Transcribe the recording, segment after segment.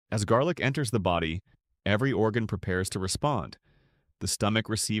As garlic enters the body, every organ prepares to respond. The stomach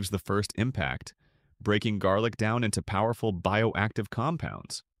receives the first impact, breaking garlic down into powerful bioactive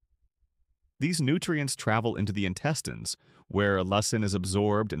compounds. These nutrients travel into the intestines, where a lectin is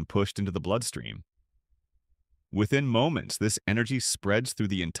absorbed and pushed into the bloodstream. Within moments, this energy spreads through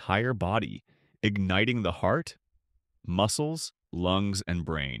the entire body, igniting the heart, muscles, lungs, and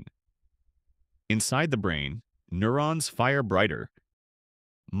brain. Inside the brain, neurons fire brighter.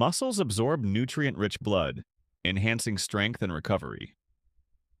 Muscles absorb nutrient-rich blood, enhancing strength and recovery.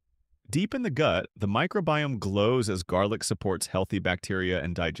 Deep in the gut, the microbiome glows as garlic supports healthy bacteria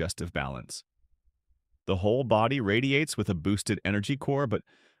and digestive balance. The whole body radiates with a boosted energy core, but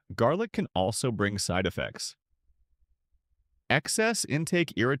garlic can also bring side effects. Excess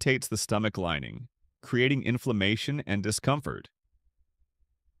intake irritates the stomach lining, creating inflammation and discomfort.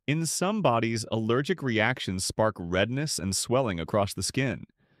 In some bodies, allergic reactions spark redness and swelling across the skin.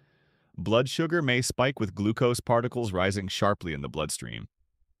 Blood sugar may spike with glucose particles rising sharply in the bloodstream.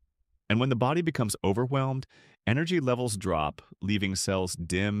 And when the body becomes overwhelmed, energy levels drop, leaving cells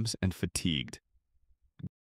dim and fatigued.